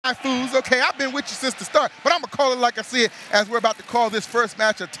fools, okay, I've been with you since the start, but I'm gonna call it like I see it as we're about to call this first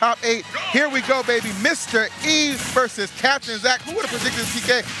match of top 8. Here we go, baby. Mr. E versus CaptainZack. Who would have predicted this,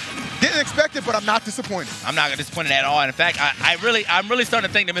 PK? Didn't expect it, but I'm not disappointed. I'm not disappointed at all. And in fact, I'm really starting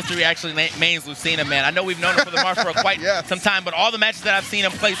to think that Mr. E actually mains Lucina, man. I know we've known him for the mark for quite some time, but all the matches that I've seen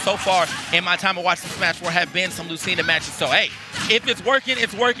him play so far in my time of watching Smash 4 have been some Lucina matches. So, hey, if it's working,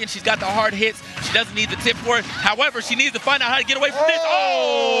 it's working. She's got the hard hits. She doesn't need the tip for it. However, she needs to find out how to get away from this.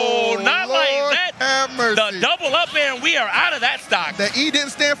 Oh, not Lord like that. Have mercy. The double up air, and we are out of that stock. The E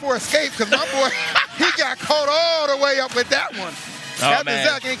didn't stand for escape because my boy, he got caught all the way up with that one. Oh,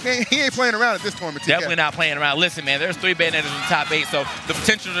 CaptainZack, he ain't playing around at this tournament. Definitely not playing around. Listen, man, there's 3 Bayonettas in the top 8, so the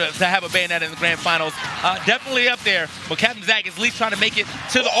potential to have a Bayonetta in the grand finals definitely up there. But CaptainZack is at least trying to make it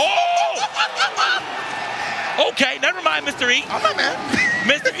to the. Oh! Okay, never mind, Mr. E. I'm not mad.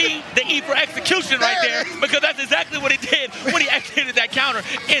 Mr. E, the E for execution right there, because that's exactly what he did when he executed that counter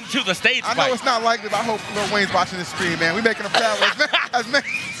into the stage fight. I know it's not likely, but I hope Lil Wayne's watching this stream, man. We making him proud as many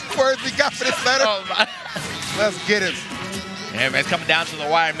words we got for this letter. Oh, my. Let's get it. Yeah, man, it's coming down to the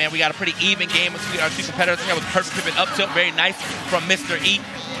wire, man. We got a pretty even game between our 2 competitors. That was perfect pivot up tilt, very nice from Mr. E.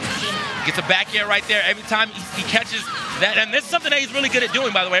 Gets a back air right there every time he catches that. And this is something that he's really good at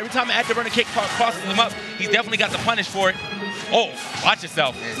doing, by the way. Every time an afterburner kick crosses him up, he's definitely got the punish for it. Oh, watch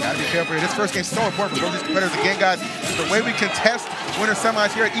yourself. Yeah, gotta be careful here. This first game's so important for both these competitors. Again, guys, the way we contest winner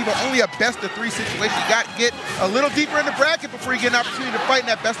semis here at EVO, only a best-of-3 situation. You got to get a little deeper in the bracket before you get an opportunity to fight in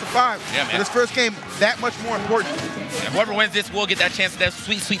that best-of-5. Yeah, man. So this first game, that much more important. And whoever wins this will get that chance at that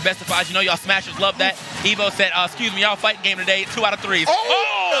sweet, sweet best-of-5s. You know y'all Smashers love that. EVO said, excuse me, y'all fighting game today, 2 out of 3s.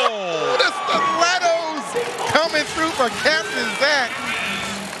 Oh! The stilettos coming through for CaptainZack.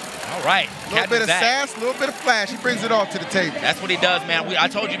 All right. A little bit of sass, a little bit of flash. He brings it all to the table. That's what he does, man. I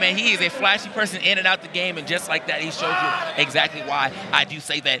told you, man, he is a flashy person in and out the game, and just like that, he showed you exactly why I do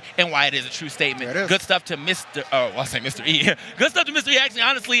say that and why it is a true statement. Yeah, good stuff to Mr. I'll say Mr. E. Good stuff to Mr. E. Actually,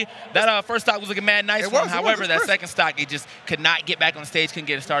 honestly, that first stock was looking mad nice for him. However, that second stock, he just could not get back on the stage, couldn't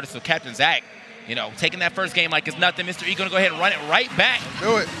get it started. So CaptainZack, you know, taking that first game like it's nothing. Mr. E gonna go ahead and run it right back.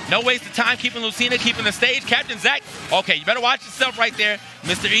 Do it. No waste of time, keeping Lucina, keeping the stage. CaptainZack, okay, you better watch yourself right there.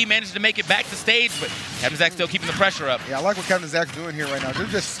 Mr. E managed to make it back to stage, but CaptainZack still keeping the pressure up. Yeah, I like what CaptainZack's doing here right now. They're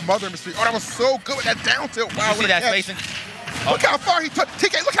just smothering Mr. E. Oh, that was so good with that down tilt. Wow, you see that spacing? Oh. Look how far he took,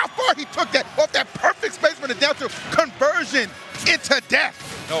 TK, look how far he took that off that perfect space for the down tilt. Conversion into death.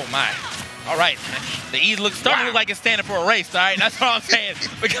 Oh, my. All right, the E starting to look like it's standing for a race, all right? That's what I'm saying,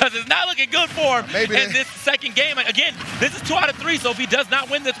 because it's not looking good for him in this second game. Again, this is 2 out of 3, so if he does not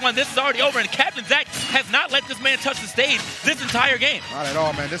win this one, this is already over, and CaptainZack has not let this man touch the stage this entire game. Not at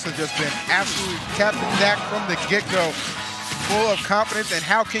all, man. This has just been absolutely CaptainZack from the get-go, full of confidence, and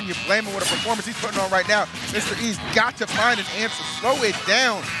how can you blame him with a performance he's putting on right now? Mr. E's got to find an answer. Slow it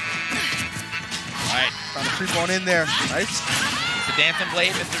down. All right. Trying to creep on in there. Nice. The dancing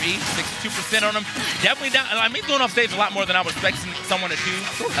blade, Mr. E, 62% on him. Definitely down. I mean, he's going off stage a lot more than I would expect someone to do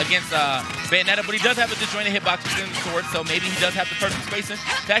against Bayonetta, but he does have a disjointed hitbox within the sword, so maybe he does have the perfect spacing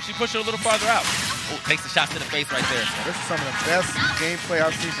to actually push it a little farther out. Oh, takes the shot to the face right there. Yeah, this is some of the best gameplay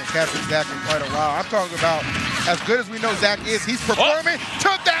I've seen from CaptainZack in quite a while. I'm talking about as good as we know Zach is, he's performing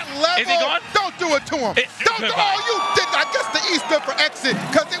to that level. Is he gone? Don't do it to him. Don't do it. Oh, you did. I guess the E stood for exit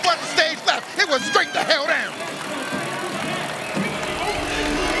because it wasn't stage left. It was straight the hell down.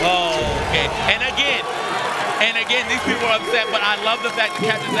 Oh, okay. And again, these people are upset, but I love the fact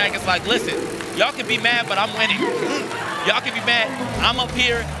that CaptainZack is like, listen, y'all can be mad, but I'm winning. Y'all can be mad. I'm up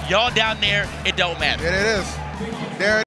here, y'all down there. It don't matter. It is. There